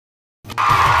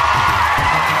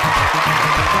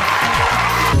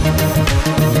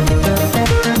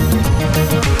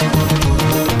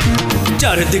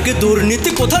চারিদিকে দুর্নীতি,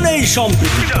 কোথা নেই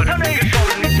সম্প্রীতি,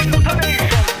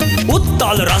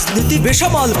 উত্তাল রাজনীতি,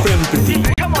 বেসামাল প্রেম প্রীতি।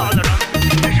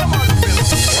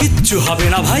 কিচ্ছু হবে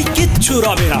না ভাই, কিচ্ছু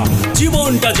রবে না,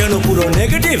 জীবনটা যেন পুরো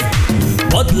নেগেটিভ।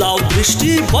 বদলাও দৃষ্টি,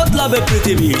 বদলাবে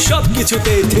পৃথিবী, সব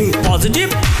কিছুতেই think positive,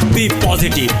 B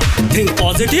positive. Think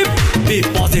positive, B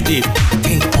positive,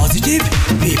 think positive,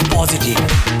 B positive.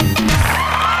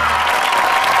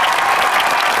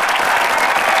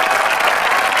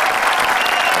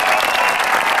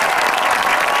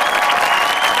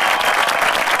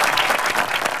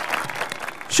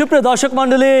 সুপ্রিয় দর্শক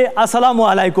মণ্ডলী, আসসালামু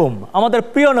আলাইকুম। আমাদের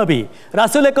প্রিয় নবী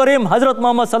রাসূল করিম হযরত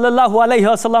মুহাম্মদ সাল্লাল্লাহু আলাইহি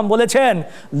ওয়াসাল্লাম বলেছেন,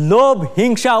 লোভ,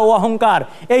 হিংসা ও অহংকার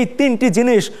এই তিনটি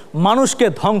জিনিস মানুষকে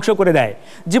ধ্বংস করে দেয়।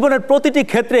 জীবনের প্রতিটি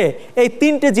ক্ষেত্রে এই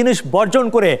তিনটি জিনিস বর্জন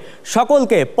করে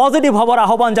সকলকে পজিটিভ হওয়ার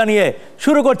আহ্বান জানিয়ে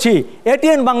শুরু করছি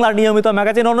এটিএন বাংলার নিয়মিত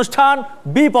ম্যাগাজিন অনুষ্ঠান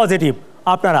বি পজিটিভ।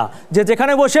 আপনারা যে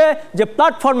যেখানে বসে যে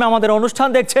প্ল্যাটফর্মে আমাদের অনুষ্ঠান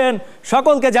দেখছেন,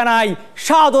 সকলকে জানাই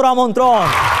সাদর আমন্ত্রণ।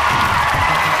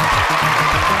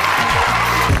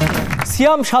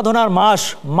 সিয়াম সাধনার মাস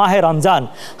মাহে রমজান।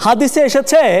 হাদিসে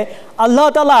এসেছে আল্লাহ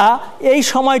তাআলা এই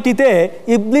সময়টিতে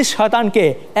ইবলিস শয়তানকে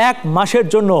 1 মাসের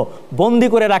জন্য বন্দি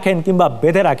করে রাখেন কিংবা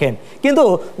বেঁধে রাখেন। কিন্তু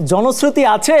জনশ্রুতি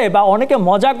আছে বা অনেকে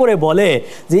মজা করে বলে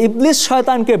যে ইবলিস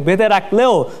শয়তানকে বেঁধে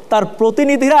রাখলেও তার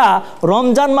প্রতিনিধিরা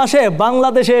রমজান মাসে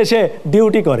বাংলাদেশে এসে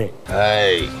ডিউটি করে।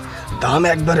 দাম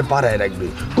একবারে পাড়ায় রাখবি,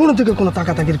 কোনো থেকে কোনো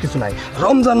তাকাতাকির কিছু নাই।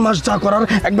 রমজান মাস যা করার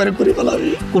একবারে করে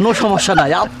ফেলাবি, কোনো সমস্যা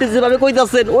নাই। আপনি যেভাবে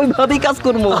কইতাছেন ওইভাবেই কাজ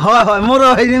করবো। হয় হয়, মোরা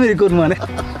হইনি করবো। মানে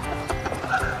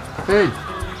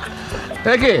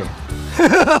কে?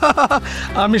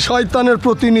 আমি শয়তানের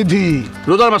প্রতিনিধি।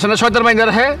 রোজার মাসে না শয়তান বাইন্দা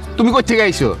রাখে? তুমি কই থেকে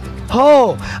আইছো? হো,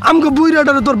 আমগো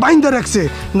বুইরাটারে তোর বাইন্দা রাখছে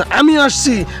না, আমি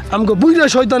আসছি আমগো বুইরা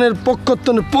শয়তানের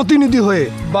পক্ষত্বনের প্রতিনিধি হয়ে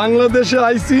বাংলাদেশে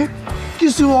আইছি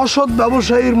কিছু অসৎ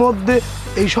ব্যবসায়ীর মধ্যে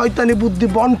এই শয়তানি বুদ্ধি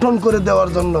বন্টন করে দেওয়ার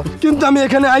জন্য। কিন্তু আমি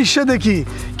এখানে আইসে দেখি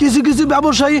কিছু কিছু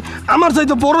ব্যবসায়ী আমার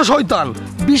চাইতে বড় শয়তান।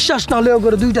 বিশ্বাস না হলেও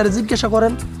করে দুইটারে জিজ্ঞাসা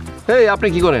করেন। এই আপনি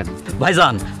কি করেন?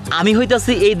 ভাইজান, আমি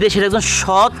হইতাছি এই দেশের একজন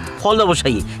সৎ ফল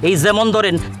ব্যবসায়ী। এই যেমন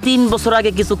ধরেন 3 বছর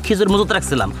আগে কিছু খেজুর মজুত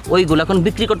রাখছিলাম, ওইগুলো এখন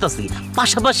বিক্রি করতেছি।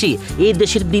 পাশাপাশি এই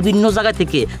দেশের বিভিন্ন জায়গা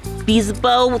থেকে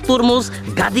পিজপাও, তরমুজ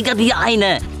গাদি গাদি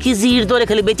আইনা কেজির দরে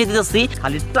খালি বেচে দিতেছি।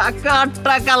 খালি টাকা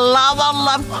টাকা, লাভ আর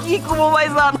লাভ। কি করবো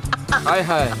ভাইজান? হায়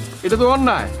হায়, এটা তো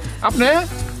অন্যায়। আপনি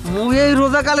মুই এই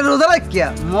রোজাকালে রোজা রাখিয়া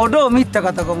মোডো মিথ্যা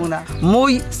কথা কমু না।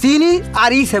 মুই চিনি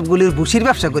আর এই সবগুলির ভুসির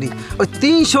ব্যবসা করি। ওই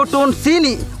 300 টন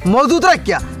চিনি মজুত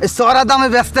রাখিয়া চড়া দামে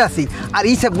ব্যস্ত আছি। আর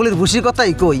এই সবগুলির ভুসির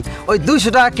কথাই কই, ওই 200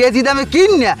 টাকা কেজি দামে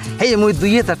কিন না, হেই মুই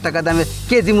 2000 টাকা দামে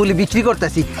কেজি মূল্যে বিক্রি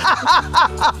করতেছি।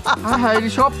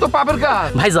 সব তো পাপের কাজ।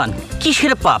 ভাইজান,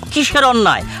 কিসের পাপ, কিসের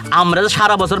অন্যায়? আমরা তো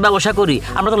সারা বছর ব্যবসা করি,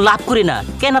 আমরা তো লাভ করি না,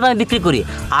 কেন দামে বিক্রি করি?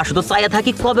 আর শুধু চাইয়া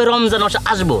থাকি কবে রমজান মাস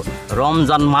আসবো।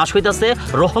 রমজান মাস হইতাছে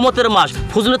রহমতের মাস,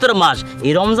 ফজলতের মাস।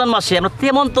 এই রমজান মাসে আমরা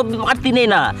তেমন তো বাড়তি নেই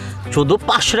না, শুধু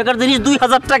 500 টাকার জিনিস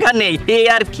 2000 টাকা নেই, এই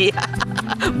আর কি।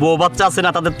 বউ বাচ্চা আছে না,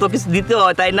 তাদের তো কিছু দিতে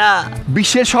হয়, তাই না?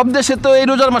 বিশ্বের সব দেশে তো এই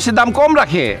রোজার মাসে দাম কম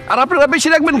রাখে, আর আপনারা বেশি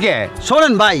রাখবেন কে?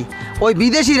 শোনেন ভাই, ওই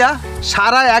বিদেশিরা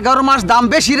সারা 11 মাস দাম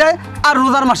বেশি দেয় আর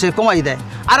রোজার মাসে কমাই দেয়।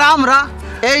 আর আমরা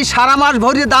এই সারা মাস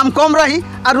ভরিয়ে দাম কম রাখি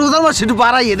আর রোজার মাসে একটু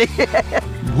বাড়াইয়ে দেয়।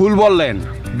 ভুল বললেন,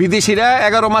 বিদেশিরা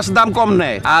 11 মাস দাম কম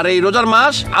নেয় আর এই রোজার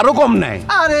মাস আরো কম নেয়।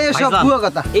 আরে সব ভুয়া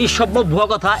কথা, এই সব ভুয়া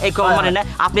কথা। এই কম মানে না।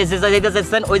 আপনি যে জায়গায় যেতে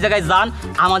চাইছেন ওই জায়গায় যান,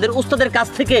 আমাদের উস্তাদের কাছ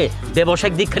থেকে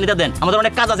ব্যবসায়িক দীক্ষা নিতে দেন। আমাদের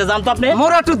অনেক কাজ আছে, জানতো আপনি?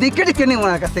 মোরা একটু দীক্ষা টিক্ষা নিই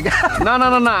ওনার কাছ থেকে। না না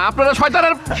না না, আপনারা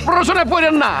শয়তানের প্ররোচনায়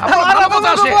পড়েন না।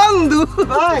 বন্ধু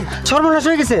ভাই, সর্বনাশ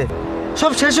হয়ে গেছে,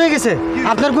 সব শেষ হয়ে গেছে।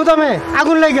 আপনার গুদামে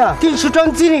আগুন লাগা 300 টন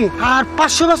চিনি আর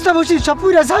 500 বস্তা বসি সব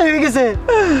পুরা ছাই হয়ে গেছে।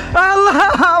 আল্লাহ,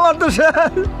 আমার তো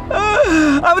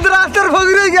আমি তো রাস্তার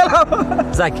ফকির হয়ে গেলাম।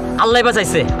 যাক, আল্লাহ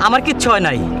বাঁচাইছে, আমার কিচ্ছু হয়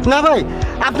নাই। না ভাই,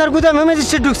 আপনার গুদামে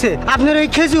ম্যাজিস্ট্রেট ঢুকছে, আপনার এই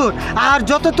খেজুর আর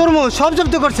যত তরমুজ সব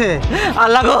জব্দ করছে।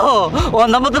 আল্লাহ গো,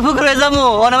 অন্য মতো ফকির হয়ে যাবো,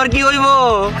 আমার কি হইব?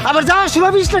 আবার যাওয়ার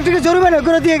সময় 20 লাখ টাকা জরিমানা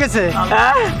করে দিয়ে গেছে।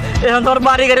 এখন তোর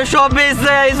বাড়ি গাড়ি সব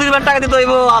বেচছে, জরিমানা টাকা দিতে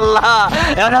হইব। আল্লাহ,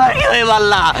 এখন আমার কি হইব?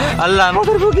 আল্লাহ আল্লাহ,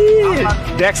 মতো ফকির।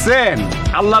 দেখছেন,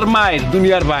 আল্লাহর মায়ের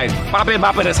দুনিয়ার ভাই, পাপে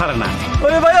বাপেরে ছাড়ে না।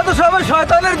 ওরে ভাই, তো সবাই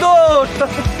শয়তানের দোষ।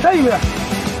 এই মিয়া,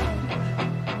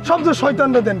 সব দোষ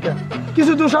শয়তানরা দেন কেন?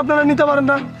 কিছু দোষ আপনারা নিতে পারেন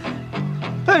না?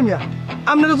 এই মিয়া,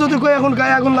 আপনারা যদি কই এখন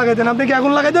গায়ে আগুন লাগাই দেন, আপনি কি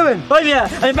আগুন লাগাই দেবেন? ওই মিয়া,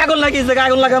 আমি পাগল লাগিয়েছে,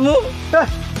 আগুন লাগামু?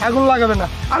 আগুন লাগাবেন না।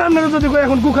 আর আপনারা যদি কই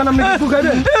এখন গুখান, আপনি কি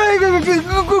গুখাইবেন?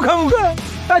 গুখা মুখা।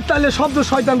 তাহলে সব দোষ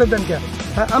শয়তানরা দেন কেন?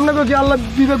 আপনাকে কি আল্লাহ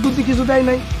বিবেক বুদ্ধি কিছু দেয়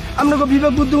নাই? আপনাকে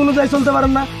বিবেক বুদ্ধি অনুযায়ী চলতে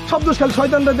পারেন না? সব দোষ খালি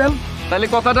শয়তানরা দেন। তাহলে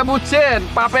কথাটা বুঝছেন,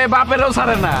 পাপে বাপেরও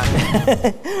ছাড়ে না।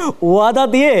 ওয়াদা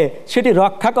দিয়ে সেটি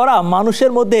রক্ষা করা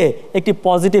মানুষের মধ্যে একটি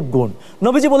পজিটিভ গুণ।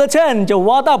 নবীজি বলেছেন যে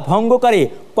ওয়াদা ভঙ্গকারী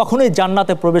কখনোই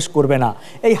জান্নাতে প্রবেশ করবে না।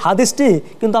 এই হাদিসটি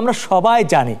কিন্তু আমরা সবাই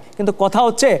জানি, কিন্তু কথা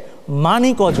হচ্ছে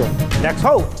মানি কজন।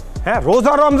 দেখছো, হ্যাঁ,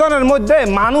 রোজা রমজানের মধ্যে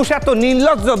মানুষ এত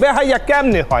নির্লজ্জ বেহাইয়া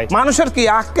কেমনে হয়? মানুষের কি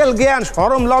আক্কেল জ্ঞান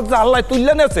শরম লজ্জা আল্লাহ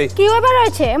তুললে নেছে? কি ওইবার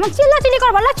হয়েছে এমন চিল্লাচিল্লি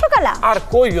করবা লাগছো কালা? আর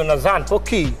কইও না জান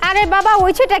পক্ষী। আরে বাবা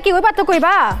ওইছেটা কি ওইবার তো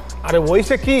কইবা। আরে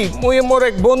ওইছে কি, মুই মোর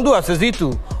এক বন্ধু আছে জিতু,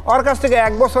 ওর কাছ থেকে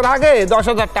 1 বছর আগে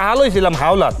 10,000 টাকা লইছিলাম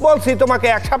হাওলাত। বলছি তোমাকে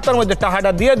 1 সপ্তাহের মধ্যে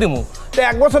টাকাটা দিয়ে দিমু, তো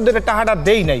 1 বছর ধরে টাকাটা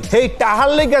দেই নাই। সেই টাহার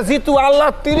লেগে জিতু আল্লাহ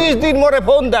 30 দিন মরে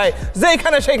ফোন দেয়,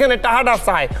 যেখানে সেইখানে টাকাটা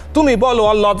চায়। তুমি বলো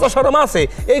আর লজ্জা শরম আছে?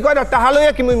 এই কয়টা টাকা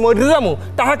লইয়া কি মুই মরে যামু?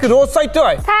 টাকা কি রোজ চাইতে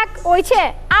হয়? থাক ওইছে,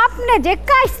 আপনি যে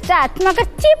কাজটা তোমাকে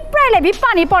চিপড়াইলে ভি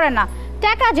পানি পড়ে না।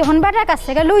 টাকা যখন বেটার কাছ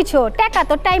থেকে লইছো, টাকা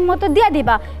তো টাইম মতো দিয়া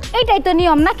দিবা, এইটাই তো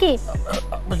নিয়ম নাকি?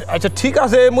 আচ্ছা ঠিক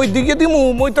আছে, মুই দিয়ে দিমু,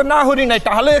 মুই তো না হরি নাই,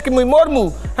 তাহলে কি মুই মরমু?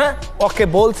 হ্যাঁ, ওকে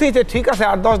বলছি যে ঠিক আছে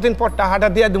আর 10 দিন পর টাকাটা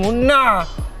দিয়ে দিমু। না,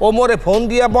 ও মোরে ফোন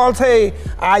দিয়া বলছে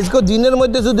আজকে দিনের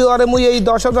মধ্যে যদি ওরে মুই এই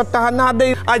 10,000 টাকা না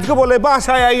দেই, আজকে বলে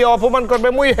বাসায় এই অপমান করবে।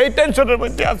 মুই এই টেনশনের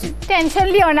মধ্যে আছি। টেনশন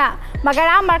লিও না, মাগার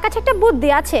আমার কাছে একটা বুদ্ধি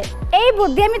আছে। এই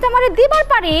বুদ্ধি আমি তোমারে দিবার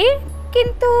পারি,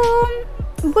 কিন্তু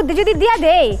বুদ্ধি যদি দিয়া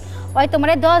দেই ওই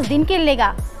তোমারে 10 দিন কি লেগা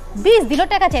 20 দিনও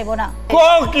টাকা চাইবো না।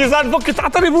 কি জানবো, কি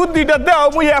তাড়াতাড়ি বুদ্ধিটা দাও,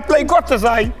 মুই অ্যাপ্লাই করতে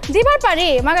চাই। দিবার পারি,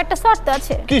 মাগার একটা শর্ত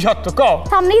আছে। কি শর্ত কও?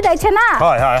 সামনেই যাইছে না,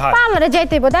 হয় হয় হয়, পার্লারে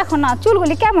যাইতে হইব, দেখো না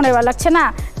চুলগুলি কেমন এবার লাগছে না,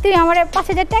 তুমি আমারে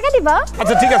 5,000 টাকা দিবা।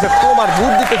 আচ্ছা ঠিক আছে, তোমার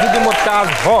বুদ্ধিতে যদি মোর কাজ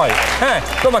হয়, হ্যাঁ,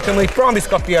 তোমাকে মুই প্রমিস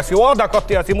করতে আসি, ওয়াদা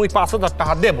করতে আসি, মুই 5,000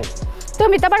 টাকা দেবো।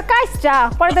 তুমি তো আবার কাজটা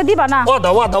পরে তো দিবা না।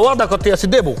 ওয়াদা করতে আসি,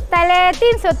 দেবো। তাহলে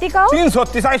 300 কও।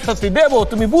 300 400 দেবো,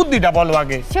 তুমি বুদ্ধিটা বলো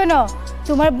আগে। শোনো,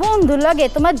 তোমার বন্ধুর লগে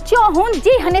তোমার যখন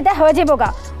যেখানে দেখা হয়ে যাবো গা,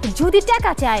 যদি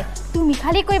টাকা চায় তুমি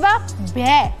খালি কইবা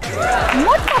বে।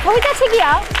 মোট কথা হইতাছে গিয়া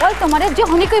ওই তোমারে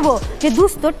যখনই কইব যে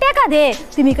দোস্ত টাকা দে,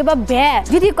 তুমি কইবা বে।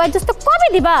 যদি কয় দোস্ত কবে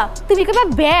দিবা, তুমি কইবা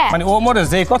বে। মানে ও মরে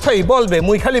যে কথাই বলবে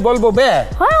মুই খালি বলবো বে।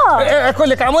 হ্যাঁ,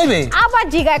 কইলে কাম হইবে? আবার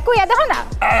জিগা কইয়া দেখো না।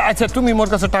 আচ্ছা তুমি মোর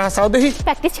কাছে টাকা চাও দেখি।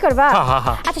 প্র্যাকটিস করবা?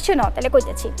 হ্যাঁ। আচ্ছা শোনো, তাহলে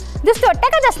কইতেছি, দোস্ত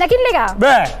টাকা দাস না কিনলে গা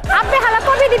বে। আপনি হালা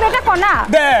কবে দিবে এটা কোনা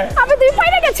বে। আপনি তুমি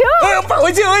পাইনা গেছো।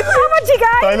 ওইছে আমার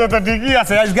জিগা। তাইলে তো ঠিকই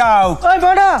আছে, আজ গাও। ওই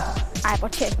বড়া, আয়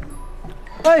পড়ছে।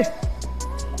 ওই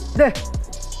দে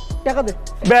টাকা দে।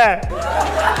 বে।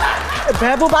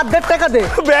 ভেবু বাদ দে, টাকা দে।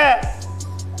 বে।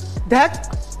 দেখ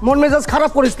মন মেজাজ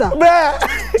খারাপ করিস না। বে।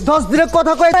 10 দিনের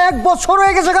কথা কই 1 বছর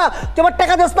হয়ে গেছে গা, তুই আমার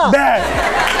টাকা দিস না। বে।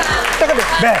 টাকা দে।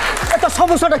 বে। এটা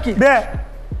সমস্যাটা কি? বে।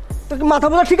 তোর কি মাথা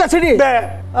বোঝা ঠিক আছে নি? বে।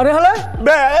 আরে হলে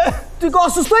বে। তুই কি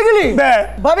অসুস্থ হয়ে গেলি? বে।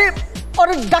 ভাবি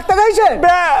ওরে ডাক্তার দেখাইছে?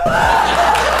 বে।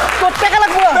 তোর টাকা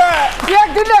লাগবে। বে। তুই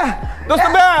একদিন না দোস্ত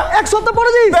বে। 1 সপ্তাহ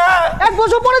পরে দিস। বে। 1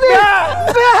 বছর পরে দিস।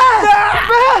 বে।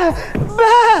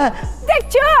 বে।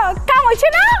 দেখছো কাম হইছে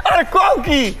না? আরে কও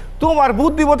কি, তোমার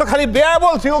বুদ্ধি মতো খালি বে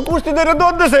বলছি, ও কুস্তি ধরে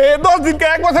দৌড় দিছে। 10 দিনকে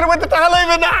 1 বছরের মধ্যে টাকা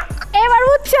লইবে না। এবার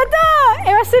বুঝছো তো?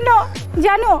 এবার শুনো,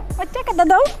 জানো ওই টাকাটা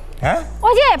দাও। হ্যাঁ,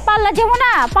 ওই যে পাল্লা যাবো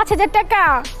না 5,000 টাকা,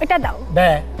 এটা দাও। বে।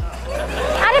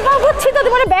 আরে বাবু বুঝছি তো,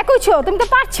 তুমি ব্যাক হইছো, তুমি তো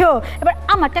পারছো, এবার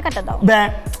আমার টাকাটা দাও। বে।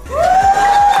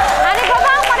 আরে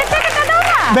বাবা আমার টাকাটা দাও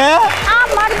না। বে।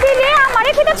 আমার দিলে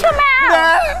আমারে কইতাছো ম্যাম।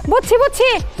 বুঝছি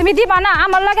তুমি দিবা না,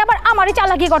 আমার লাগে আবার আমারই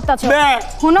চালাকি করতেছো।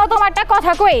 শুনো তোমার একটা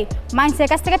কথা কই, মানুষের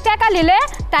কাছ থেকে টাকা নিলে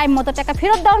টাইম মতো টাকা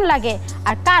ফেরত দেওয়ার লাগে,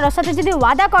 আর কারোর সাথে যদি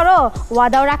ওয়াদা করো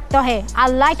ওয়াদাও রাখতে হয়,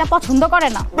 আল্লাহ এটা পছন্দ করে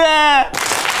না।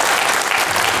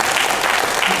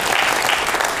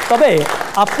 তবে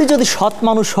আপনি যদি সৎ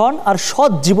মানুষ হন আর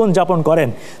সৎ জীবন যাপন করেন,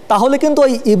 তাহলে কিন্তু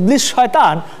ওই ইবলিশ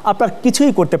শয়তান আপনার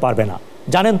কিছুই করতে পারবে না।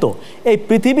 জানেন তো, এই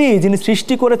পৃথিবী যিনি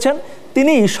সৃষ্টি করেছেন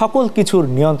তিনি সকল কিছুর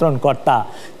নিয়ন্ত্রণকর্তা।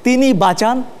 তিনি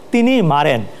বাঁচান, তিনি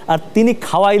মারেন, আর তিনি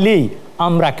খাওয়াইলেই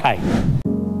আমরা খাই।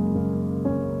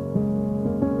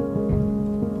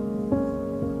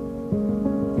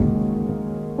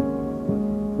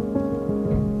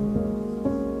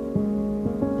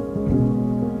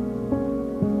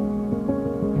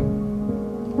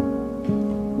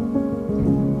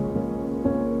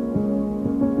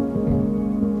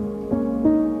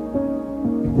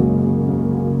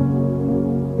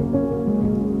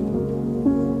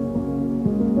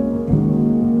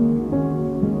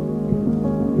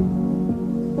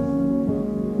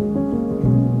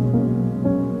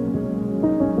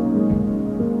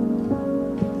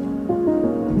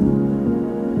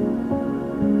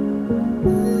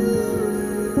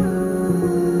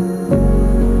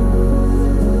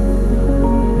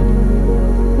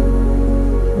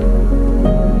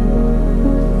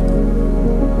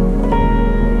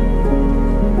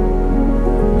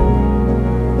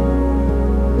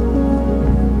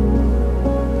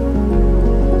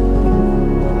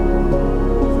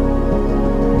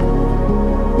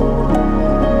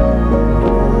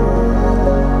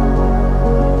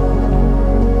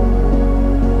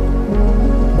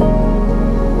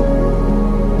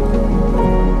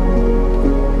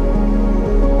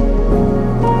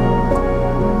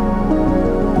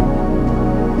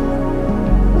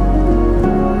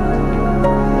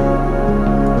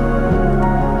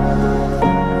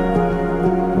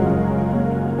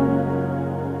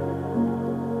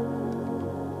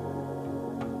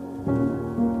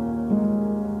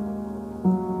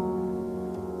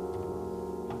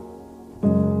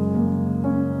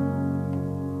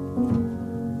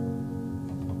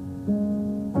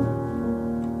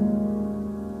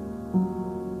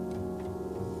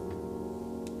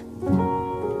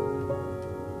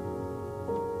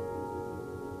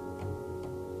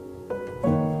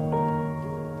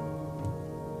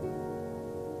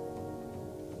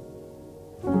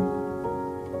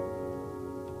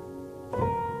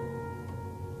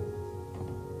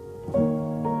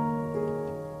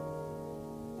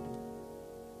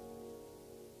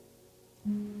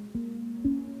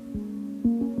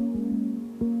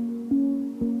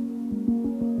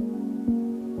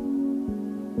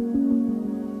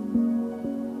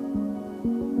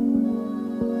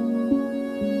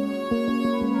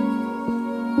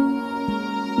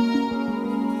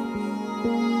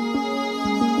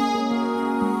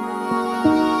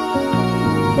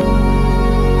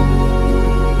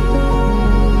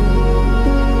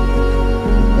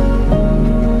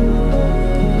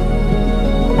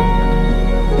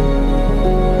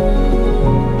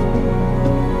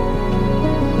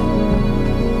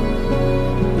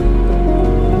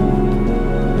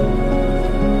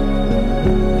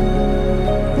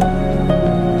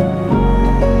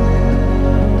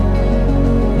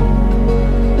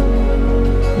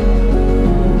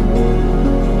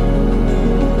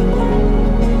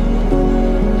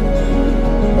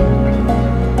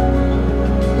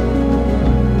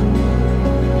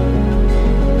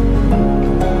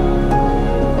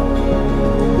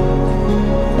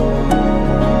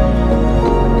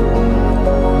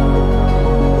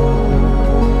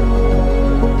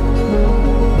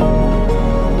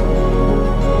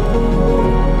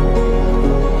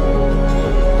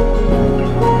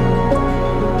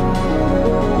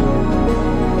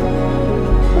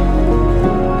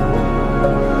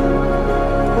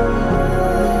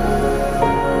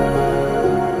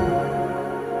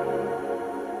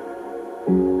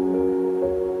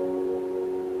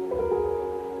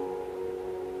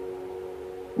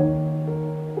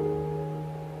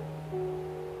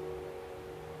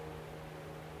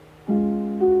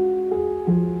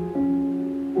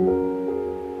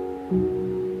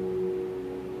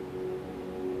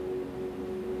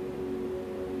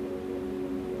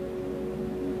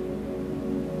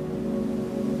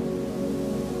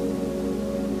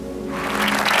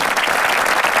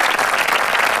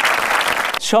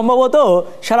 সম্ভবত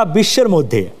সারা বিশ্বের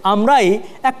মধ্যে আমরাই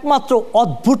একমাত্র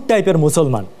অদ্ভুত টাইপের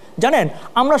মুসলমান। জানেন,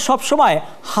 আমরা সবসময়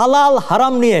হালাল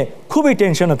হারাম নিয়ে খুবই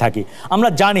টেনশনে থাকি। আমরা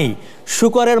জানি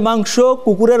শুকরের মাংস,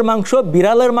 কুকুরের মাংস,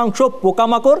 বিড়ালের মাংস,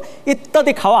 পোকামাকড়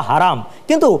ইত্যাদি খাওয়া হারাম,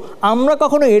 কিন্তু আমরা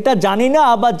কখনো এটা জানি না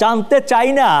বা জানতে চাই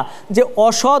না যে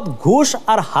অসৎ ঘুষ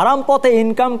আর হারাম পথে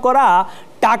ইনকাম করা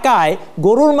টাকায়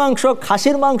গরুর মাংস,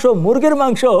 খাসির মাংস, মুরগির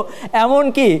মাংস,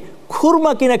 এমনকি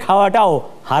খুরমা কিনে খাওয়াটাও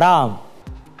হারাম।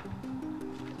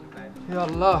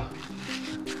 আল্লাহ,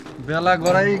 বেলা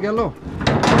গড়াই গেল,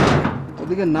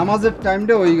 ওদিকে নামাজের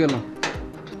টাইমটা হয়ে গেল।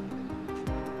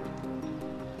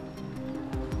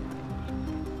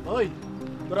 ওই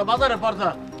তোরা বাজারে পারছা,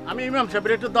 আমি ইমাম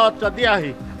সাহেবের একটু দাওয়াতটা দিয়ে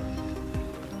আহি।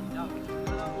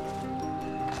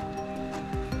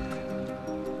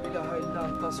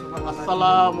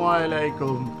 আসসালামু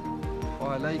আলাইকুম।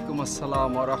 ওয়ালাইকুম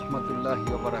আসসালাম ওয়া রাহমাতুল্লাহি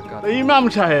ওয়া বারাকাতুহু। ইমাম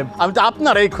সাহেব, আমি তো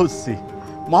আপনারই খুঁজছি।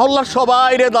 মহল্লার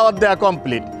সবাইরে দাওয়াত দেয়া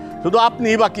কমপ্লিট, শুধু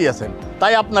আপনিই বাকি আছেন,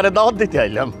 তাই আপনারে দাওয়াত দিতে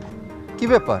আইলাম। কি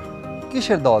ব্যাপার,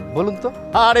 কিসের দাওয়াত বলুন তো?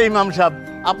 আরে ইমাম সাহেব,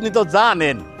 আপনি তো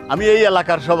জানেন আমি এই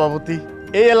এলাকার সভাপতি।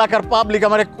 এই এলাকার পাবলিক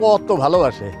আমারে কত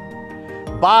ভালোবাসে।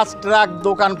 বাস, ট্রাক,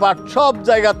 দোকানপাট সব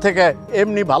জায়গা থেকে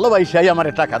এমনি ভালোবাসাই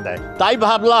আমারে টাকা দেয়। তাই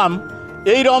ভাবলাম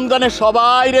এই রমজানে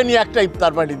সবাইরে নিয়ে একটা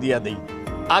ইফতার পার্টি দিয়ে দেই।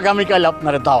 আগামীকাল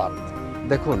আপনারে দাওয়াত।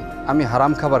 দেখুন, আমি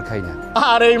হারাম খাবার খাই না।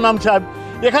 আরে ইমাম সাহেব,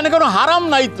 এখানে কোনো হারাম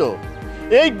নাই তো।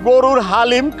 এই গরুর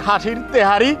হালিম, খাসির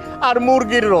তেহারি আর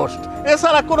মুরগির রোস্ট,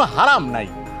 এছাড়া কোনো হারাম নাই।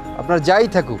 আপনার যাই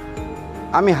থাকুক,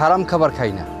 আমি হারাম খাবার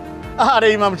খাই না। আরে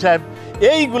ইমাম সাহেব,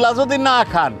 এইগুলা যদি না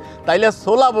খান তাইলে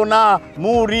ছোলা বোনা,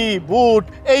 মুড়ি, বুট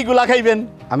এইগুলা খাইবেন।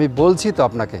 আমি বলছি তো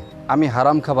আপনাকে, আমি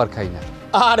হারাম খাবার খাই না।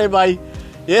 আরে ভাই,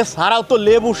 এছাড়াও তো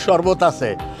লেবুর শরবত আছে,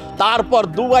 তারপর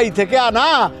দুবাই থেকে আনা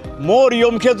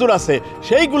মরিয়ম খেজুর আছে,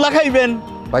 সেইগুলা খাইবেন।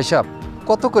 ভাই সাহেব,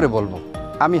 কত করে বলবো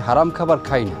আমি হারাম খাবার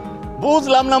খাই না?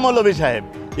 বুঝলাম না মৌলভী সাহেব,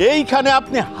 এইখানে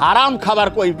আপনি হারাম খাবার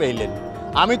কই পেইলেন?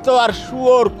 আমি তো আর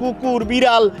শুয়োর, কুকুর,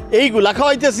 বিড়াল এইগুলা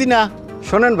খাওয়াইতেছি না।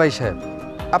 শোনেন ভাই সাহেব,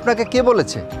 আপনাকে কে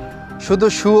বলেছে শুধু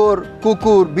শুয়োর,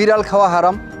 কুকুর, বিড়াল খাওয়া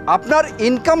হারাম? আপনার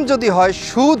ইনকাম যদি হয়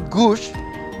সুদ, ঘুষ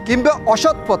কিংবা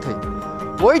অসৎ পথে,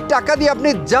 ওই টাকা দিয়ে আপনি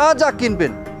যা যা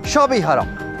কিনবেন সবই হারাম।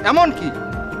 এমনকি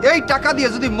এই টাকা দিয়ে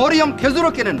যদি মরিয়ম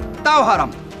খেজুরও কেনেন তাও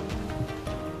হারাম।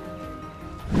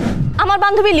 আমার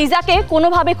বান্ধবী লিজাকে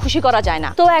কোনোভাবে খুশি করা যায় না,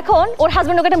 তো এখন ওর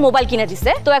হাজবেন্ড ওকে একটা মোবাইল কিনে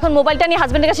দিছে। তো এখন মোবাইলটা নিয়ে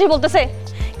হাজবেন্ডের কাছে বলতেছে,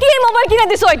 কি মোবাইল কিনে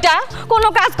দিছো? ওইটা কোনো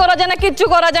কাজ করা যায় না, কিচ্ছু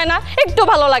করা যায় না, একটু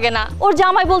ভালো লাগে না। ওর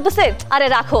জামাই বলতেছে, আরে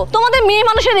রাখো, তোমাদের মেয়ে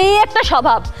মানুষের এই একটা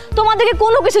স্বভাব, তোমাদেরকে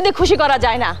কোনো কিছু দিয়ে খুশি করা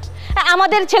যায় না।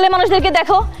 আমাদের ছেলে মানুষদেরকে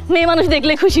দেখো, মেয়ে মানুষ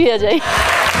দেখলে খুশি হয়ে যায়।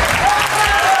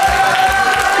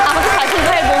 আমাদের সাইফুল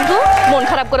ভাইয়ের বন্ধু মন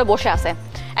খারাপ করে বসে আছে।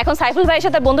 এখন সাইফুল ভাইয়ের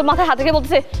সাথে বন্ধুর মাথায় হাত রেখে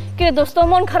বলতেছে, কিরে দোস্ত,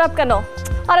 মন খারাপ কেন?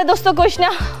 আরে দোস্ত কইস না,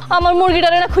 আমার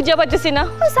মুরগিটারে না খুঁজে পাইতেছি না।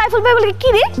 সাইফুল ভাই বলে, কি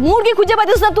রে মুরগি খুঁজে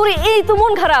পাইতেছিস না? তোর এই তো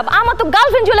মন খারাপ, আমার তো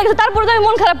গার্লফ্রেন্ড চলে গেছে, তারপরে তো আমি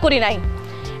মন খারাপ করি নাই।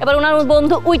 এবার ওনার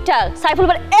বন্ধু উইটা সাইফুল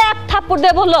ভাই এক থাপ্পড়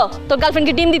দিয়ে বললো, তোর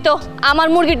গার্লফ্রেন্ডকে ডিম দিত, আমার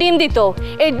মুরগি ডিম দিত,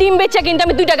 এই ডিম বেচা কিন্তু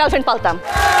আমি 2টা গার্লফ্রেন্ড পালতাম।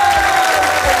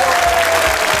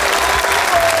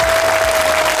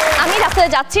 আমি রাস্তায়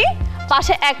যাচ্ছি,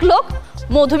 পাশে এক লোক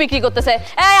মধু বিক্রি করতেছে,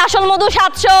 এই আসল মধু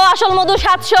 700, আসল মধু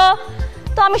 700।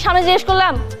 তো আমি সামনে জিজ্ঞেস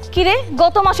করলাম, কিরে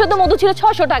গত মাসে তো মধু ছিল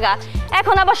 600 টাকা,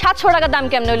 এখন আবার 700 টাকা দাম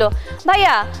কেমন হইলো?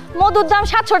 ভাইয়া মধুর দাম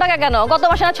 700 টাকা কেন? গত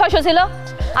মাসে না 600 ছিল?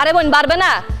 আরে বোন, বাড়বে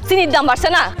না, চিনির দাম বাড়ছে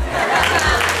না।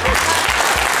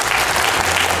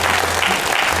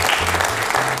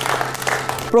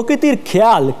 প্রকৃতির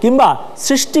খেয়াল কিংবা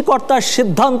সৃষ্টিকর্তার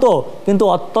সিদ্ধান্ত কিন্তু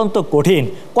অত্যন্ত কঠিন।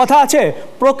 কথা আছে,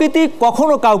 প্রকৃতি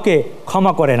কখনো কাউকে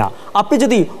ক্ষমা করে না। আপনি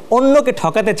যদি অন্যকে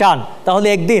ঠকাতে চান তাহলে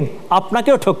একদিন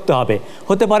আপনাকেও ঠকতে হবে,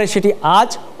 হতে পারে সেটি আজ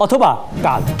অথবা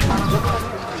কাল।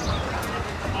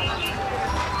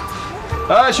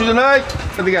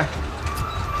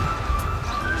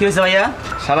 কি হয়েছে ভাইয়া?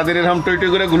 সারাদিন এরকম টই টই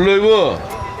করে ঘুরলে হইব?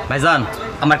 ভাইজান,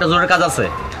 আমার একটা জরুরি কাজ আছে।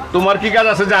 তোমার কি কাজ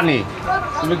আছে জানি,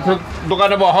 তুমি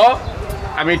দোকানে বহ,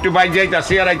 আমি একটু বাইক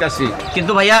যাইতাছি আর আইতাছি।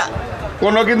 কিন্তু ভাইয়া,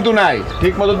 কোনো কিন্তু নাই,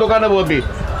 ঠিক মতো দোকানে বলবি,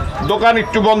 দোকান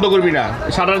একটু বন্ধ করবি না,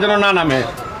 সারার যেন না নামে।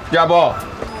 যাব।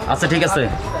 আচ্ছা ঠিক আছে।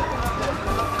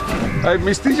 এই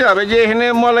মিস্ত্রি সাহেব, এই যে এখানে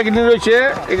ময়লা কিনে রয়েছে,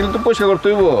 এগুলো তো পরিষ্কার করতে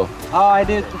হইব।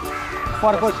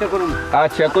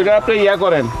 আচ্ছা, কইটা আপনি ইয়া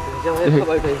করেন।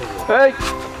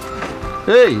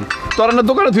 এই তোরা না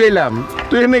দোকানে ধুইলাম,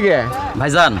 তুই এখানে গে?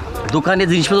 ভাইজান, দোকানে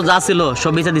জিনিসপত্র যা ছিল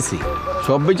সব বেচে দিছি।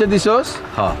 সব বেচে দিছস?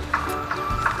 হ্যাঁ।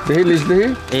 দেখি লিস্ট, দেখি।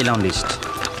 এই নাও লিস্ট।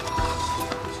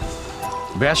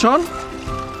 বেসন?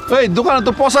 এই দোকানে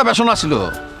তো পচা বেসন আসছিল,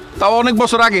 তাও অনেক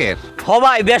বছর আগের।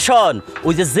 ভাই বেসন,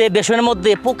 ওই যে বেসনের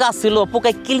মধ্যে পোকা ছিল,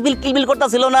 পোকায় কিলবিল কিলবিল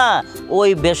করতেছিল না, ওই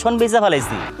বেসন বেচে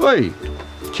ফেলাইছি। ওই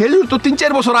খেজুর তো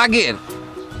 3-4 বছর আগের,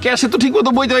 ক্যাশে তো ঠিক মতো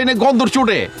বইতে হয় না, গন্ধর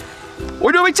চোটে।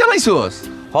 ওইটা ওই চালাইছস?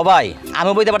 হ ভাই,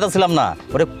 আমি বইতে পারতেছিলাম না,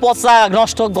 ওরে পচা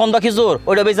নষ্ট গন্ধ খেজুর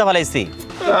ওইটা বেচা ফেলাইছি।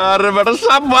 আরে বেটা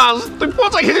সাব্বাস, তুই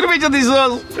পচা খেজুর বেচে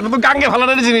দিছস, এটা তো গাঙ্গে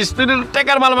ফালানোর জিনিস, তুই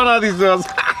টাকার মাল বানা দিছস।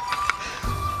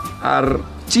 আর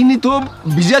চিনি তো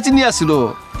ভিজা চিনি আসছিল,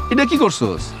 এটা কি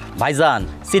করছস? ভাইজান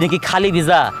চিনি কি খালি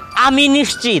ভিজা? আমি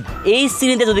নিশ্চিত এই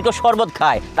চিনিতে যদি কেউ শরবত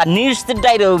খায় তার নিশ্চিত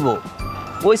ডায়রিয়া হইব,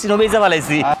 ওই চিনি বেচা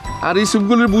ফেলাইছি। আর এই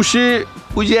সুপগুলির বুসে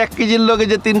ওই যে 1 কেজির লগে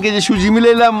যে 3 কেজি সুজি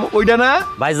মিলাইলাম ওইটা না?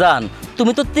 ভাইজান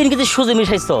তুমি তো 3 কেজি সুজি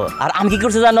মিশাইছো, আর আমি কি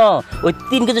করছি জানো? ওই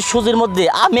 3 কেজি সুজির মধ্যে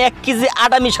আমি 1 কেজি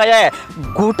আটা মিশাইয়া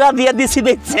গোটা দিয়ে দিছি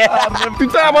বেচছে। তুই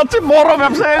তো আমার চেয়ে বড়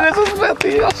ব্যবসায়ী হয়েছিস,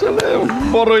 তুই আসলে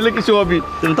বড় হইলে কিছু হবি।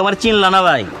 তুমি তোমার চিনলা না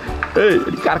ভাই? এই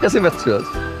কার কাছে বেচছস?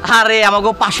 আরে আমাকে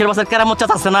পাশের বাসার কেরামত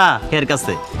চাচা আছে না, এর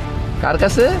কাছে। কার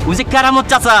কাছে? ওই যে কেরামত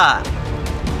চাচা,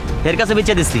 এর কাছে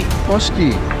বেচে দিছি। কস কি?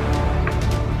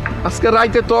 আজকে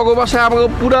রাইতে তগো বাসায় আমাকে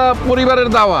পুরা পরিবারের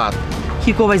দাওয়াত।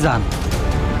 কি কো ভাইজান?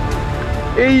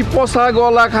 এই পচা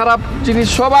গলা খারাপ জিনিস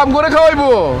সব আম করে খাওয়াইবো?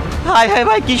 হাই হাই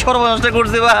ভাই, কি সর্বনাশটা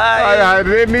করছে ভাই! হাই হাই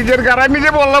রে, নিজের গাড়া নিজে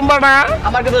বললাম বাড়া।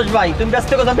 আমার কি দোষ ভাই? তুমি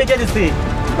ব্যস্ত কথা বেচে দিছি।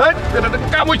 এই এটা তো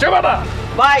কাম হইছে বাড়া।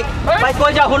 ভাই ভাই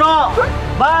কই যাও শুনো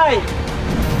ভাই।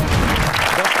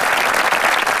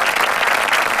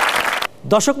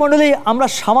 দর্শক মণ্ডলী, আমরা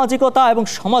সামাজিকতা এবং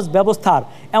সমাজ ব্যবস্থার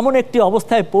এমন একটি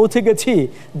অবস্থায় পৌঁছে গেছি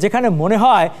যেখানে মনে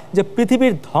হয় যে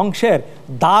পৃথিবীর ধ্বংসের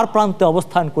দ্বার প্রান্তে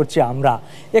অবস্থান করছি আমরা।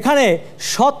 এখানে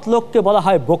সৎ লোককে বলা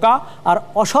হয় বোকা, আর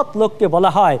অসৎ লোককে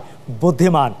বলা হয়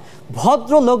বুদ্ধিমান।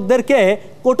 ভদ্র লোকদেরকে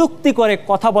কটূক্তি করে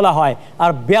কথা বলা হয়,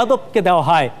 আর বেয়াদবকে দেওয়া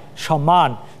হয় সম্মান।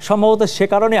 সম্ভবত সে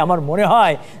কারণে আমার মনে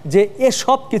হয় যে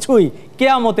এসব কিছুই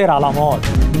কিয়ামতের আলামত।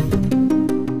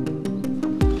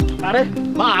 আরে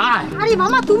মা, আরে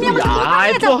মামা, তুমি আমাকে কোথায়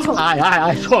নিয়ে যাচ্ছ? আয় আয়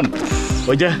আয়, শোন,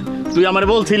 ওই যে তুই আমারে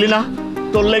বলছিলি না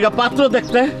তোর লেগা পাত্র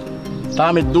দেখতে, তা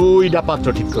আমি 2টা পাত্র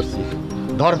ঠিক করছি।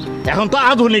 ধর, এখন তো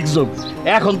আধুনিক যুগ,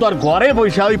 এখন তো আর ঘরে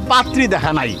বসে ওই পাত্রী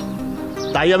দেখা নাই,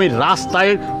 তাই আমি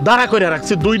রাস্তায় দাঁড়া করে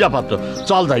রাখছি 2টা পাত্র।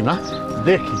 চল যাই মা,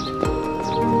 দেখি।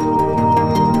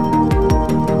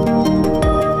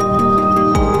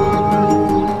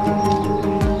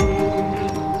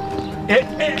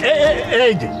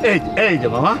 এই যে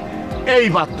মামা, এই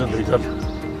পাত্র 2জন।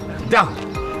 দেখো,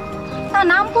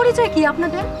 নাম পরিচয় কি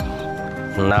আপনাদের?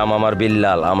 নাম আমার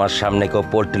বিল্লাল, আমার সামনে কেউ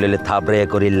পড়তে থাপড়ে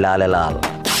করি লালে লাল।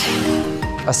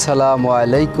 আসসালামু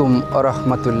আলাইকুম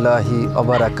আরহামতুল্লাহি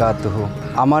ওবারাকাতুহু।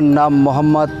 আমার নাম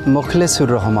মোহাম্মদ মুখলেসুর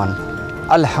রহমান।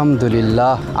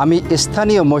 আলহামদুলিল্লাহ, আমি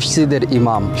স্থানীয় মসজিদের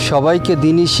ইমাম। সবাইকে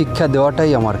দ্বীনি শিক্ষা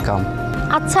দেওয়াটাই আমার কাম।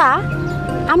 আচ্ছা,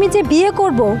 আমি যে বিয়ে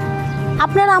করব,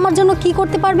 আপনারা আমার জন্য কি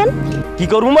করতে পারবেন? কি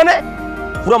করবো মানে?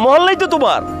 পুরো মহল্লাই তো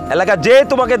তোমার, এলাকা যে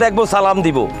তোমাকে দেখবো সালাম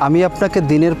দিব। আমি আপনাকে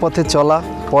দিনের পথে চলা,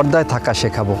 পর্দায় থাকা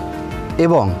শেখাবো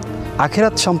এবং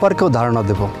আখিরাত সম্পর্কেও ধারণা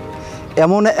দেব।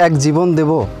 এমন এক জীবন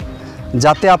দেব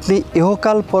যাতে আপনি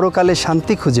ইহকাল পরকালে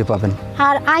শান্তি খুঁজে পাবেন।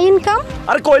 আর আইন কাম?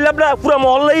 আর কইলাম না, পুরো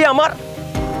মহল্লাই আমার,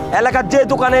 এলাকার যে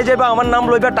দোকানে যাবে আমার নাম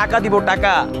লইবে, টাকা দিব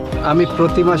টাকা। আমি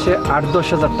প্রতি মাসে 8-10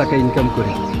 হাজার টাকা ইনকাম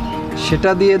করি,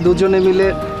 সেটা দিয়ে দুজনে মিলে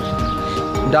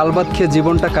ডাল ভাত খেয়ে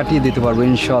জীবনটা কাটিয়ে দিতে পারবো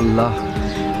ইনশাআল্লাহ।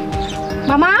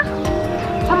 মামা,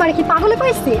 আমার কি পাগলে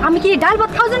পাইছে? আমি কি ডাল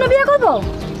ভাত খাওয়ার জন্য বিয়ে করব?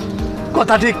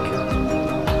 কথা ঠিক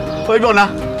হইব না?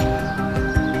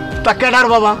 তা কেডার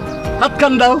বাবা, হাত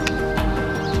কান দাও,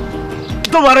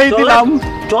 তোমারই দিলাম।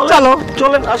 চলো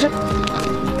চলেন, আসেন।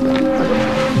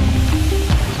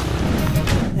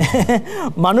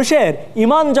 মানুষের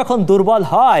ইমান যখন দুর্বল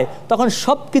হয় তখন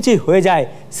সব কিছুই হয়ে যায়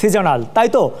সিজনাল। তাই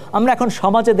তো আমরা এখন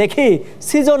সমাজে দেখি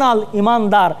সিজনাল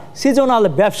ইমানদার, সিজনাল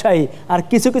ব্যবসায়ী, আর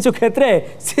কিছু কিছু ক্ষেত্রে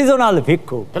সিজনাল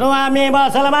ভিক্ষুক। আমি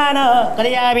মুসলমান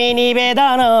করি আমি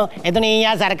নিবেদন, এ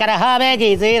দুনিয়া সরকার হবে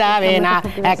কিছু রাবে না,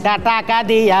 একটা টাকা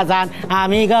দিয়া যান,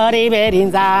 আমি গরিবের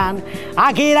ইনসান,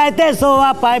 আখিরাতে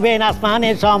সোয়া পাইবেন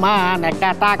আসমানের সমান, একটা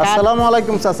টাকা। আসসালামু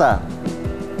আলাইকুম চাচা।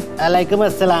 ওয়ালাইকুম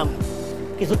আসসালাম।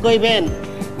 কিছু কইবেন?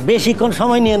 বেশিক্ষণ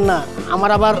সময় নিয়েন না,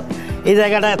 আমার আবার এই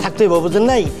জায়গাটায় থাকতে হইব, বুঝেন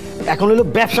নাই? এখন হলো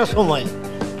ব্যবসার সময়।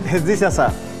 জি চাচা,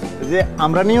 যে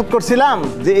আমরা নিয়োগ করছিলাম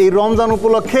যে এই রমজান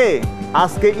উপলক্ষে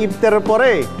আজকে ইফতারের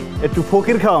পরে একটু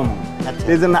ফকির খাওয়াবো,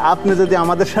 এই জন্য আপনি যদি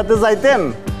আমাদের সাথে যাইতেন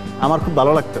আমার খুব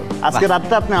ভালো লাগতো। আজকে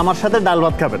রাতটা আপনি আমার সাথে ডাল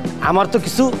ভাত খাবেন। আমার তো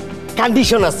কিছু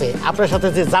কন্ডিশন আছে আপনার সাথে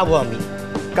যে যাবো আমি।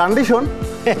 কন্ডিশন?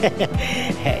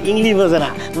 ইংলিশ বোঝে না,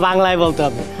 বাংলায় বলতে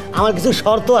হবে। আমার কিছু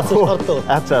শর্ত আছে। শর্ত?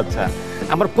 আচ্ছা আচ্ছা।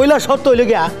 আমার পয়লা শর্ত হইল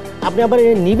গিয়া, আপনি আবার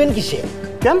নিবেন কিসে?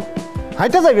 কেন,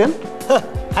 হাইটা যাইবেন?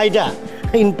 হাইটা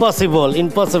ইম্পসিবল,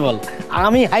 ইম্পসিবল।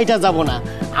 আমি হাইটা যাব না,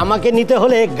 আমাকে নিতে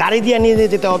হলে গাড়ি দিয়ে নিয়ে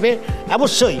যেতে হবে।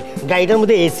 অবশ্যই গাড়িটার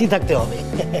মধ্যে এসি থাকতে হবে।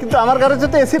 কিন্তু আমার গাড়িতে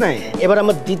তো এসি নাই। এবার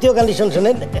আমার দ্বিতীয় কন্ডিশন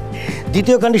শোনেন।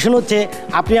 দ্বিতীয় কন্ডিশন হচ্ছে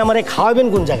আপনি আমারে খাওয়াবেন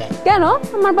কোন জায়গায়? কেন?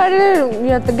 আমার বাড়ির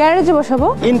গ্যারেজে বসাবো।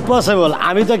 ইম্পসিবল,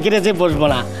 আমি তো গ্যারেজে বসবো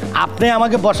না। আপনি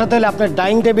আমাকে বসাতে হলে আপনার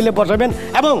ডাইনিং টেবিলে বসাবেন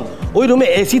এবং ওই রুমে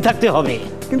এসি থাকতে হবে।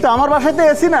 কিন্তু আমার বাসায় তো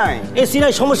এসি নাই। এসি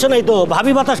নাই, সমস্যা নাই তো,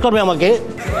 ভাবি বাতাস করবে আমাকে।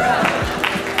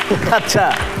 আচ্ছা,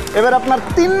 এবার আপনার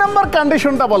 3 নম্বর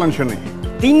কন্ডিশনটা বলেন শুনি।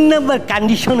 3 নম্বর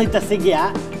কন্ডিশন হইতাছে গিয়া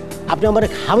আপনি আমারে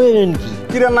খাওয়াবেন কি?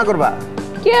 কি রান্না করবা?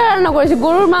 কি রান্না করেছি?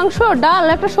 গরুর মাংস, ডাল,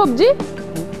 একটা সবজি।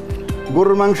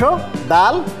 গরুর মাংস,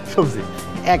 ডাল, সবজি।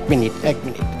 এক মিনিট।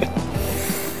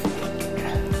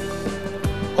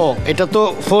 ও, এটা তো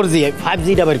 4G,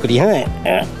 5Gটা বের করি। হ্যাঁ,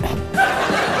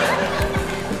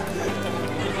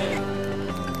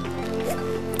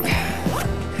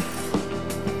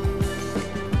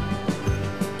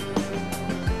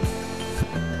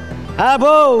 হ্যাঁ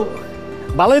বউ,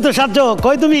 ভালোই তো সাজছ।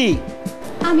 কই তুমি?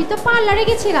 আমি তো পার্লারে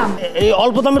গেছিলাম। এই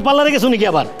অল্প দামের পার্লারে গেছো নাকি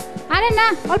আবার? আরে না,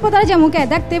 অল্প দামে যেমুকে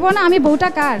দেখতে পাবো না আমি বউটা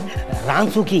কার।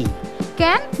 রাঁধছো কি?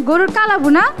 কেন, গরুর কালাবো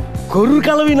না? গরুর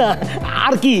কালাবি না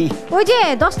আর কি? ওই যে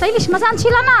 10টা ইলিশ মাছ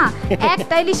আনছিল না,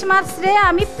 একটা ইলিশ মাছ রে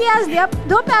আমি পেঁয়াজ দিয়ে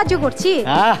পেঁয়াজু করছি।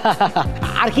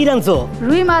 আর কি রাঁধছো?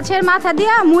 রুই মাছের মাথা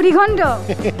দিয়া মুড়ি ঘন্ট।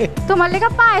 তোমার লেখা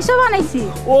পায়েসও বানাইছি।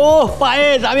 ও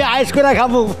পায়েস, আমি আয়েস করে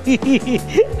খাবো।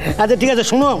 আচ্ছা ঠিক আছে,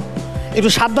 শোনো, একটু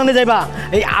সাবধানে যাইবা।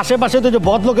 এই আশেপাশে তো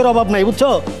বদলোকের অভাব নাই, বুঝছো?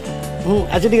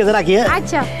 আচ্ছা ঠিক আছে, রাখি।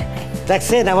 আচ্ছা,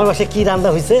 দেখছেন আমার বাসায় কি রান্না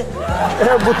হয়েছে?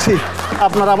 বুঝছি,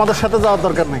 আপনার আমাদের সাথে যাওয়ার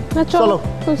দরকার নেই। চলো।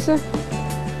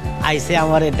 আইসে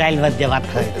আমার ডাইল ভাত দিয়ে ভাত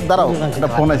খাই। দাঁড়াও, একটা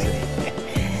ফোন আছে।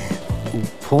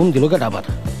 ফোন দিল কেটা আবার?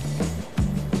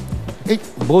 এই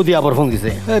বৌদি আবার ফোন দিছে।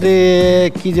 আরে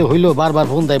কি যে হইলো, বারবার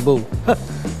ফোন দেয় বউ।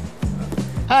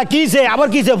 হ্যাঁ, কিছে আবার?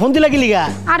 কিছে ফোন দিলা কি লিগা?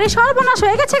 আরে সর্বনাশ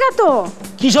হয়ে গেছে গা তো।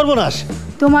 কি সর্বনাশ?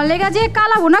 তোমার লেগা যে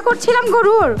কালা ভুনা করছিলাম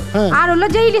গরুর, আর হলো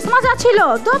যে ইলিশ মাছ ছিল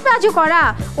তো পেঁয়াজু করা,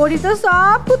 ওরি তো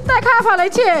সব কুত্তা খাওয়া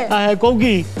ফেলাইছে। হ্যাঁ, কও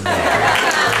কি?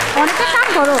 অনেকটা কাম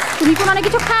করো, তুমি কোন অনেক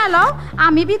কিছু খাওয়া লও,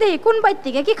 আমি বিদে কোন বাইর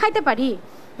থেকে কি খাইতে পারি।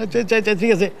 আচ্ছা আচ্ছা আচ্ছা,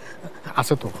 ঠিক আছে।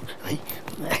 আসো তো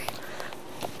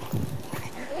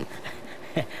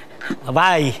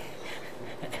ভাই,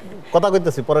 কথা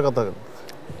কইতেছি, পরে কথা।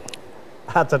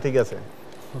 আচ্ছা ঠিক আছে,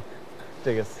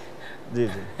 ঠিক আছে। জি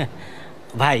জি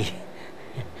ভাই।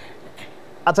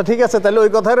 আচ্ছা ঠিক আছে, তাহলে ওই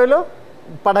কথাই রইলো,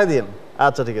 পাঠাই দিন।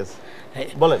 আচ্ছা ঠিক আছে,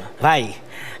 বলেন। ভাই,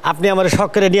 আপনি আমার শখ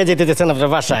করে নিয়ে যেতে চাচ্ছেন আপনার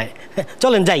বাসায়,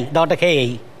 চলেন যাই, দাওয়াটা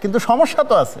খেয়েই। কিন্তু সমস্যা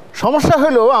তো আছে। সমস্যা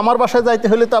হলো আমার বাসায় যাইতে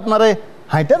হলে তো আপনারে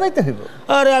হাইটা যাইতে হইব।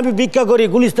 আরে আমি ভিক্ষা করি,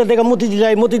 গুলিস্তান থেকে মতিঝিল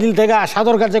যাই, মতিঝিল থেকে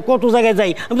সাদরঘাট যাই, কত জায়গায়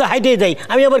যাই, আমি তো হাইটেই যাই।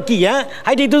 আমি আবার কি, হ্যাঁ,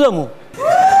 হাইটেই তো যাবো।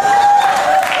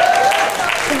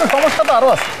 কিন্তু সমস্যা তো আরো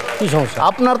আছে। কি সমস্যা?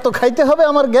 আপনার তো খাইতে হবে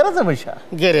আমার গ্যারেজে বসা।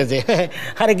 গ্যারেজে?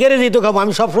 আরে গ্যারেজেই তো খাবো,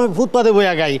 আমি সবসময় ফুটপাতে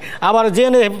বইয়া খাই, আবার যে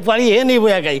পারি হে নেই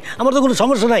বইয়া খাই, আমার তো কোনো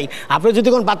সমস্যা নাই। আপনি যদি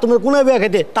কোন বাথরুমের কোনায় বইয়া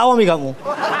খাইতে, তাও আমি খাবো।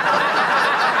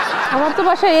 আমার তো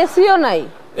বাসায় এসিও নাই।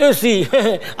 এসি?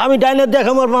 আমি ডাইনার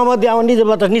দেখাবো, আর মামা দিয়ে আমার নিজের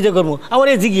বাতাস নিজে করবো। আবার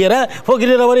এসি গিয়ে, হ্যাঁ,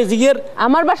 ফকিরের আবার এসি গিয়ে।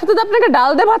 আমার বাসাতে তো আপনাকে ডাল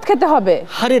দিয়ে ভাত খেতে হবে।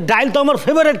 আরে ডাইল তো আমার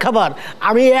ফেভারিট খাবার,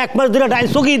 আমি 1 মাস ধরে ডাইল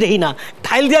চোখেই দেখি না,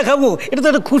 ডাইল দিয়ে খাবো, এটা তো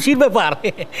একটা খুশির ব্যাপার।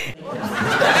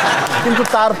 কিন্তু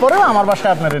তারপরেও আমার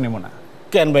বাসায় আপনারে নেব না।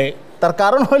 কেন ভাই? তার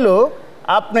কারণ হলো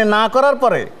আপনি না করার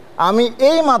পরে আমি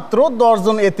এই মাত্র 10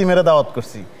 জন এতিমের দাওয়াত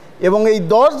করছি, এবং এই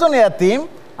 10 জন এতিম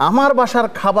আমার বাসার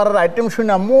খাবারের আইটেম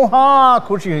শুনে মহা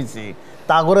খুশি হয়েছে।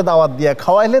 তা করে দাওয়াত দিয়ে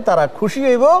খাওয়াইলে তারা খুশি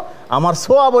হইব, আমার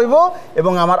সোয়াব হইব,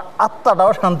 এবং আমার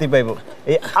আত্মাটাও শান্তি পাইব।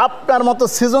 এই আপনার মতো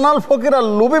সিজনাল ফকির আর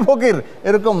লোভী ফকির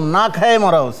এরকম না খায়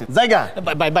মরা উচিত। জায়গা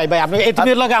ভাই ভাই ভাই, আপনি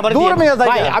এতিমের লাগে আবার দূর মিয়া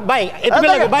জায়গা। ভাই ভাই, এতিমের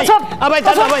লাগে ভাই, ভাই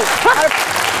চলো ভাই।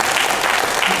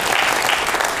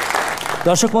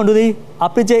 দর্শক মণ্ডলী,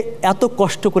 আপনি যে এত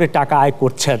কষ্ট করে টাকা আয়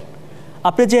করছেন,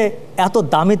 আপনি যে এত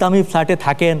দামি দামি ফ্ল্যাটে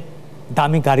থাকেন,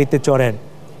 দামি গাড়িতে চড়েন,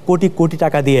 কোটি কোটি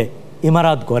টাকা দিয়ে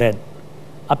ইমারত করেন,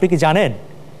 আপনি কি জানেন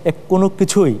কোনো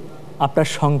কিছুই আপনার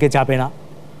সঙ্গে যাবে না?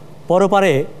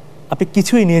 পরপারে আপনি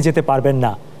কিছুই নিয়ে যেতে পারবেন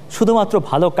না, শুধুমাত্র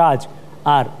ভালো কাজ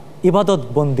আর ইবাদত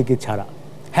বন্দিগি ছাড়া।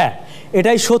 হ্যাঁ,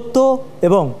 এটাই সত্য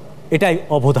এবং এটাই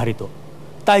অবধারিত।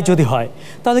 তাই যদি হয়,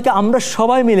 তাহলে কি আমরা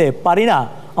সবাই মিলে পারি না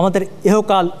আমাদের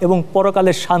ইহকাল এবং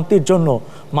পরকালের শান্তির জন্য,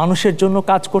 মানুষের জন্য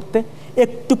কাজ করতে,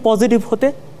 একটু পজিটিভ হতে?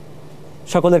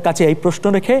 সকলের কাছে এই প্রশ্ন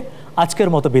রেখে আজকের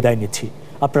মতো বিদায় নিচ্ছি।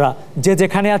 আপনারা যে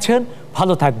যেখানে আছেন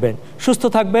ভালো থাকবেন, সুস্থ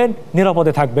থাকবেন,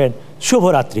 নিরাপদে থাকবেন।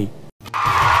 শুভরাত্রি।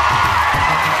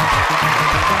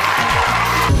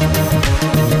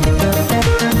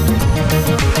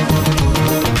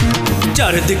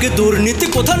 চারিদিকে দুর্নীতি,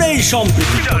 কোথা নেই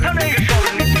সম্প্রীতি,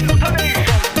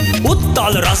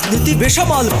 উত্তাল রাজনীতি,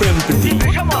 বেসামাল প্রেম প্রীতি,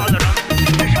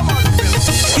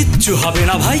 কিচ্ছু হবে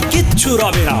না ভাই, কিচ্ছু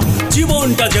রবে না,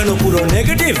 জীবনটা যেন পুরো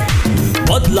নেগেটিভ।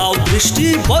 বদলাও দৃষ্টি,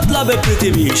 বদলাবে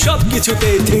পৃথিবী, সব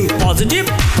কিছুতেই think positive,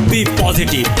 B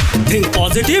positive, think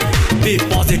positive, B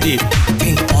positive,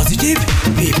 think positive,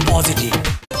 B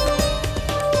positive.